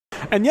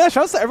And yeah,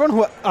 shouts to everyone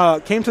who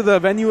came to the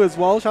venue as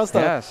well. Shouts to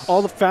Yes.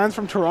 all the fans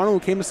from Toronto who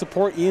came to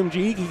support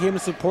EMG. He came to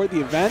support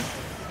the event.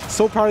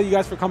 So proud of you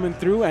guys for coming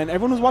through. And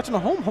everyone who's watching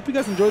at home, hope you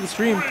guys enjoyed the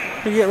stream.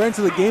 We're going to get right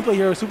into the gameplay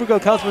here.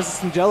 SuperGirlKels versus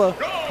Singela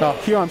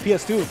here on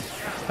PS2.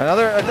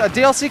 Another a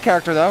DLC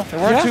character, though. They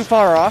weren't too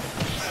far off.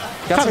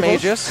 Got some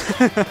Aegis.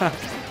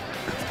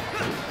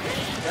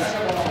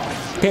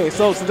 Okay,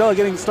 so Singela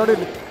getting started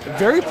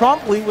very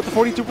promptly with the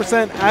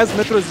 42%, as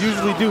Mithras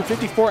usually do,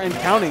 54 and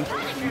counting.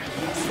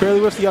 Barely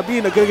whiffs the up B,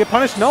 and they're going to get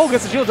punished. No,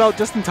 gets the shields out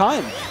just in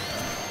time.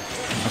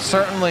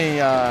 Certainly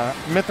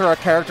Mithra, a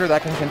character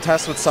that can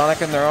contest with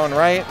Sonic in their own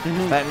right.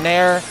 That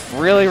Nair,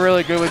 really,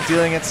 really good with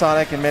dealing at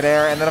Sonic in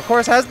midair. And then, of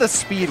course, has the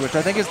speed, which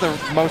I think is the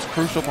most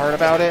crucial part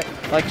about it.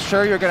 Like,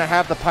 sure, you're going to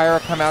have the Pyro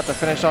come out to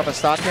finish off a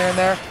stock here and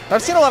there.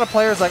 I've seen a lot of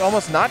players like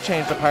almost not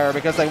change the Pyro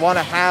because they want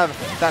to have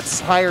that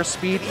higher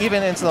speed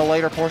even into the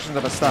later portions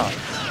of a stock.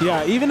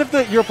 Yeah, even if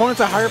your opponent's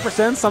at higher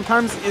percent,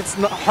 sometimes it's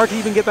hard to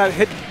even get that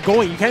hit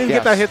going. You can't even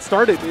get that hit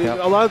started.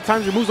 A lot of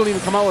times your moves don't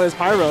even come out with his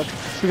Pyro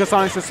because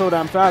Sonic's just so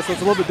damn fast, so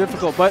it's a little bit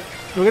difficult. But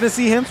we're going to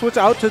see him switch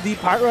out to the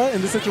Pyra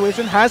in this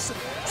situation. Has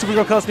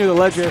SuperGirlKels near the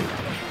ledge here.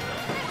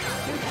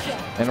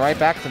 And right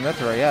back to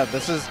Mithra. Yeah,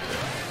 this is...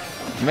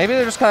 Maybe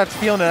they're just kind of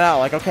feeling it out.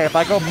 Like, okay, if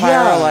I go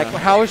Pyra, like,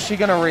 how is she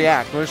going to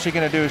react? What is she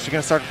going to do? Is she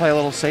going to start to play a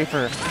little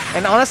safer?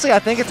 And honestly, I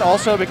think it's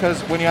also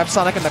because when you have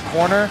Sonic in the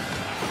corner,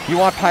 you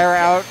want Pyra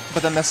out,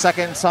 but then the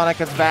second Sonic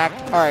gets back,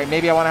 all right,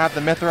 maybe I want to have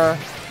the Mithra.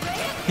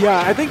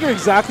 Yeah, I think you're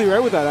exactly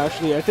right with that,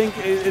 actually. I think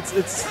it's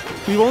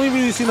we've only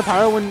really seen the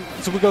Pyro when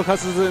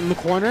SuperGirlKels is in the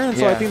corner, and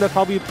so I think that's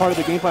probably part of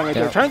the game plan right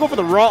there. Trying to go for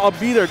the raw up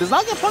B there. Does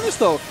not get punished,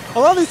 though. A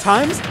lot of these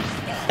times,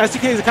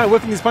 SDK is kind of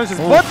whipping these punishes,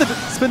 but the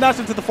spin dash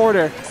into the forward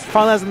air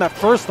finalizing that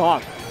first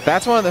stock.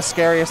 That's one of the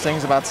scariest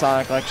things about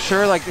Sonic. Like,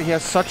 sure, like, he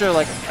has such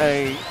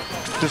a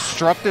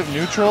destructive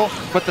neutral,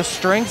 but the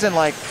strings and,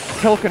 like,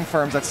 kill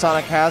confirms that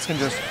Sonic has can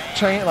just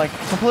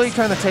completely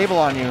turn the table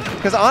on you.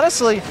 Because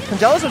honestly,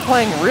 Singela's been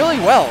playing really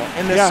well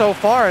in this so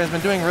far and has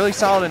been doing really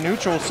solid in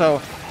neutral, so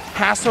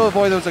has to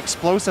avoid those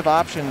explosive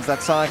options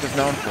that Sonic is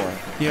known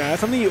for. Yeah,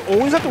 that's something you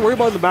always have to worry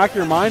about in the back of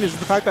your mind, is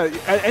the fact that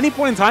at any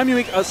point in time you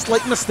make a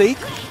slight mistake,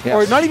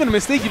 or not even a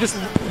mistake, you just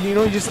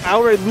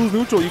outright lose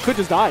neutral. You could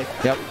just die.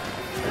 Yep.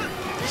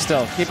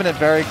 Still, keeping it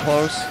very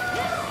close.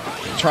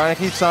 Trying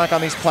to keep Sonic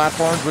on these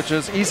platforms, which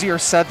is easier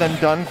said than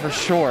done for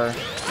sure.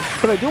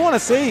 But I do want to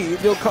say,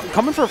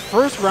 coming for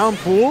first round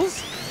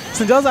pools,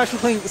 Singela's actually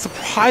playing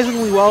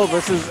surprisingly well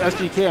versus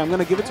SGK. I'm going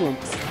to give it to him.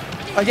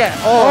 Again,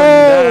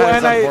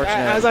 and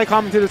as I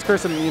commented, it's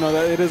cursing.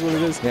 That it is what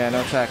it is. Yeah,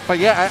 no check. But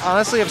yeah,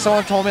 honestly, if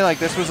someone told me like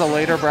this was a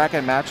later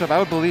bracket matchup, I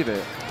would believe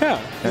it.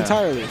 Yeah,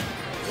 entirely.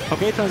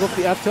 Okay, trying to go for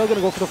the F tail, going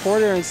to go for the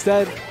forward air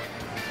instead.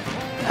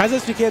 Has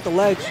SGK at the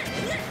ledge.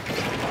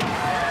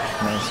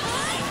 Nice.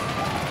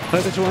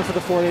 That's what you want for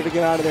the forward air to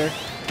get out of there.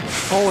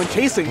 Oh, and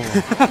chasing.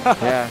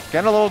 Yeah,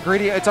 getting a little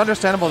greedy. It's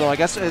understandable, though. I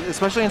guess,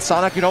 especially in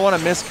Sonic, you don't want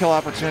to miss kill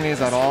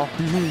opportunities at all,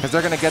 because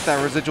they're going to get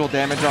that residual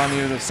damage on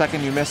you the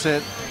second you miss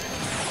it.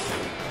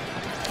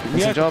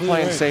 Singela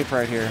playing safe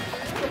right here.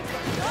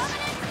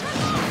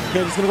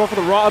 Okay, just going to go for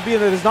the raw B,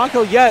 and it does not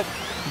kill yet.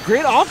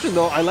 Great option,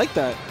 though. I like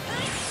that.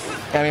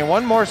 I mean,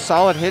 one more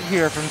solid hit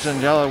here from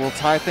Singela will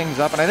tie things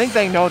up, and I think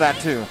they know that,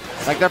 too.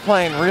 Like, they're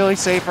playing really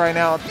safe right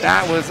now.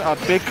 That was a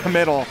big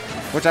committal,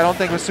 which I don't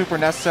think was super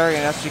necessary,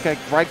 and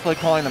SGK rightfully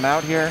calling them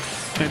out here.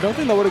 I don't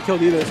think that would have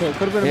killed either, so it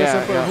could have been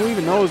a miss. Who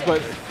even knows,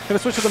 but going to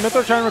switch to the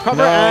Mithra, try and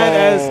recover, and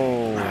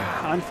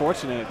as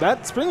unfortunate.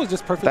 That spring was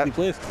just perfectly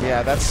placed.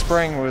 Yeah, that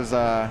spring was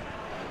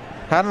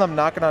having them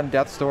knocking on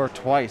death's door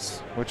twice,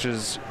 which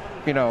is,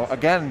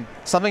 again,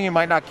 something you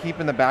might not keep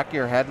in the back of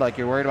your head. Like,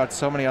 you're worried about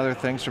so many other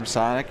things from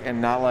Sonic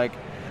and not, like,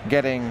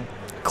 getting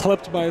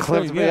clipped by a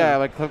spring.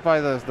 Clipped by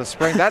the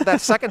spring.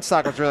 That second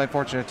stock was really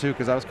unfortunate too,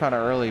 because that was kind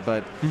of early,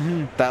 but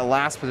that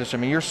last position,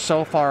 I mean, you're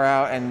so far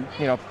out, and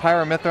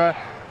Pyra Mithra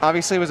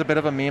obviously was a bit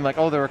of a meme, like,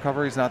 oh, the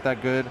recovery's not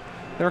that good.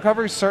 The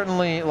recovery's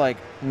certainly like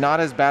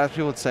not as bad as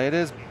people would say it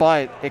is,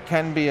 but it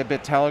can be a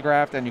bit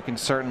telegraphed, and you can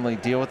certainly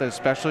deal with it,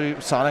 especially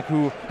Sonic,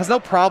 who has no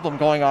problem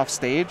going off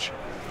stage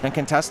and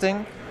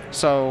contesting.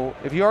 So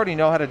if you already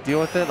know how to deal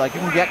with it, like, you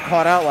can get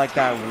caught out like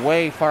that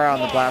way far out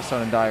in the blast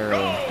zone and die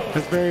early.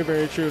 That's very,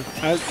 very true.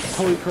 That's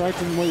totally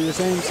correct in what you're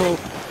saying. So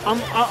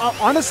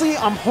honestly,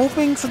 I'm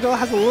hoping Singela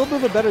has a little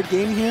bit of a better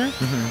game here.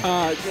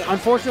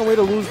 Unfortunate way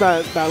to lose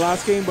that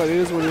last game, but it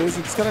is what it is.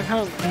 It's gonna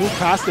kind of move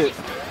past it,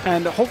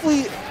 and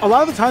hopefully, a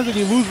lot of the times when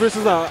you lose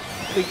versus at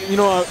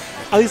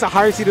least a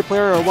higher seeded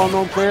player or a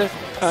well-known player,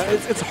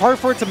 it's hard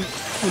for it to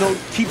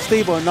keep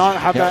stable and not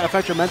have that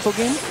affect your mental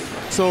game.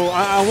 So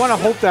I want to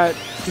hope that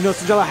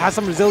Singela has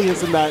some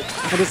resilience in that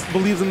and just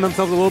believes in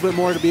themselves a little bit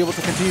more to be able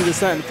to continue this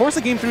set and force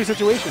a game 3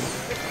 situation.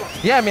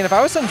 Yeah, I mean, if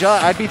I was Singela,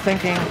 I'd be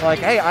thinking, like,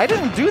 hey, I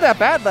didn't do that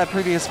bad that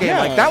previous game.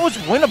 Like, that was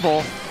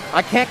winnable.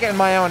 I can't get in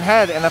my own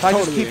head, and if I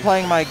just keep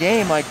playing my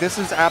game, like, this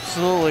is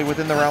absolutely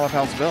within the realm of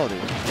possibility.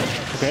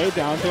 Okay,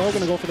 down throw,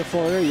 gonna go for the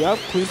forward. Yep,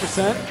 clean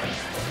percent.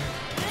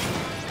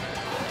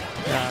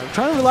 Yeah,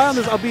 trying to rely on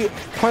this upbeat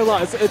quite a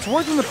lot. It's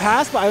worked in the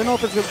past, but I don't know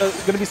if it's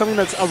going to be something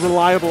that's a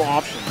reliable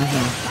option.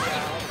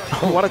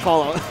 What a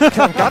call out.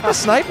 Got the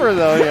sniper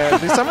though, yeah.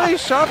 Some of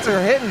these shots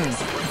are hitting.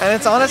 And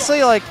it's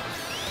honestly like,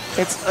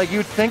 it's like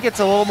you'd think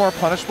it's a little more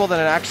punishable than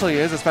it actually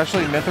is,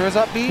 especially Mithra's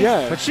upbeat.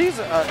 Yeah. But she's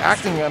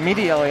acting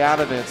immediately out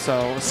of it.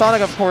 So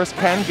Sonic, of course,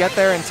 can get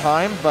there in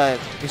time,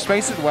 but you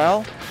space it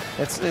well.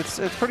 It's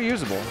pretty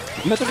usable.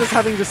 Mithra just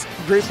having just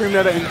great frame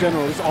data in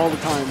general, just all the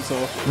time. So.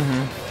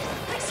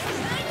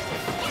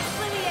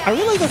 I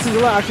really like that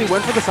Singela actually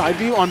went for the side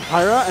view on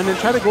Pyra and then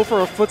tried to go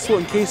for a footstool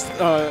in case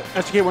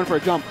SGK went for a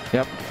jump.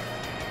 Yep.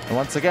 And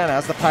once again,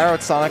 as the Pyro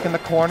with Sonic in the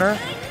corner,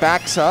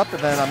 backs up,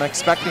 and then I'm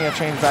expecting a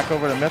change back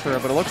over to Mithra,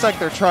 but it looks like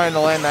they're trying to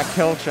land that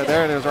kill shot.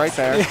 There it is right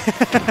there.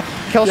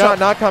 Kill shot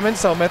not coming,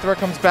 so Mithra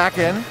comes back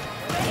in.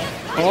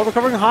 Oh,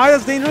 recovering high,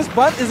 that's dangerous,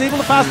 but is able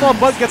to fastball,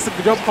 but gets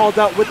the jump called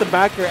out with the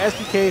back air.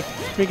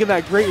 SGK making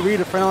that great read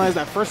to finalize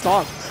that first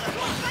off.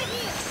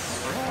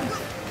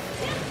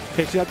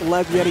 Okay, she got the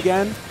ledge yet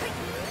again.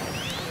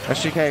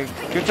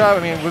 SGK, good job.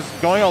 I mean, was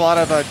going a lot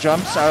of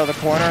jumps out of the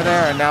corner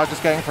there, and now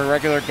just getting for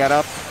regular get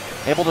up.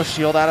 Able to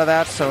shield out of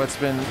that, so it's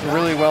been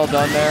really well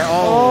done there.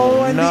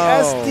 Oh, and no.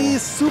 the SD,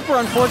 super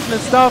unfortunate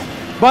stuff.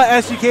 But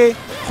SGK,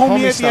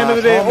 homie at the end of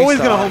the day, always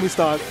going to homie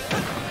stock.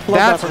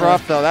 That's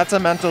rough, though. That's a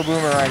mental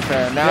boomer right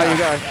there. Now you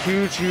got a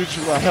huge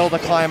hill to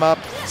climb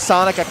up.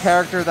 Sonic, a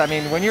character that, I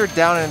mean, when you're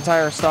down an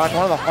entire stock,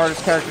 one of the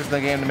hardest characters in the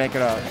game to make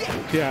it up.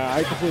 Yeah,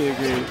 I completely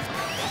agree.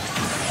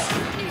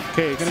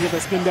 Okay, gonna get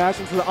that spin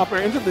dash into the upper,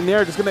 into the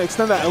nair, just gonna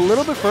extend that a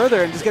little bit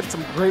further and just get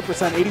some great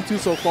percent, 82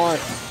 so far.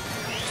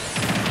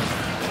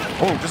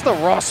 Oh, just a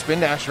raw spin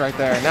dash right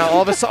there. Now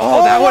all of a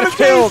sudden, that would have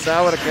killed.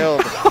 That would have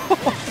killed.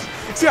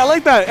 See, I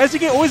like that.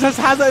 SGK always has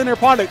that in her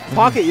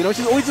pocket. You know,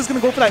 she's always just gonna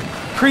go for that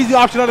crazy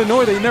option out of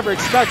nowhere that you never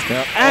expect.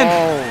 Yep.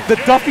 And the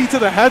Duffy to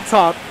the head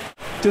top,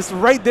 just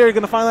right there,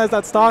 gonna finalize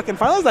that stock and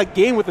finalize that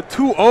game with a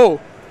 2-0.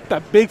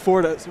 That big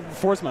forward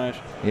smash.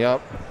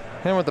 Yep.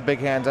 Him with the big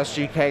hands.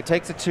 SGK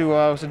takes it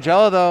 2-0.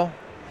 Singela, though,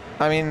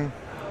 I mean,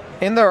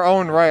 in their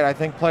own right, I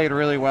think played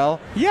really well.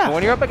 Yeah. But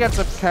when you're up against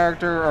a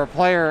character or a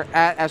player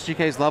at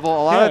SGK's level,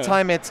 a lot of the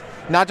time it's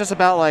not just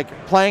about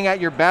like playing at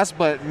your best,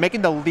 but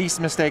making the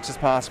least mistakes as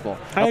possible.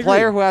 A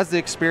player who has the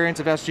experience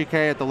of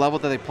SGK at the level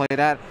that they played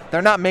at,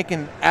 they're not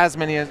making as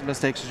many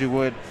mistakes as you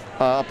would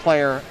a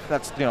player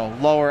that's, you know,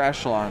 lower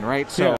echelon, right? So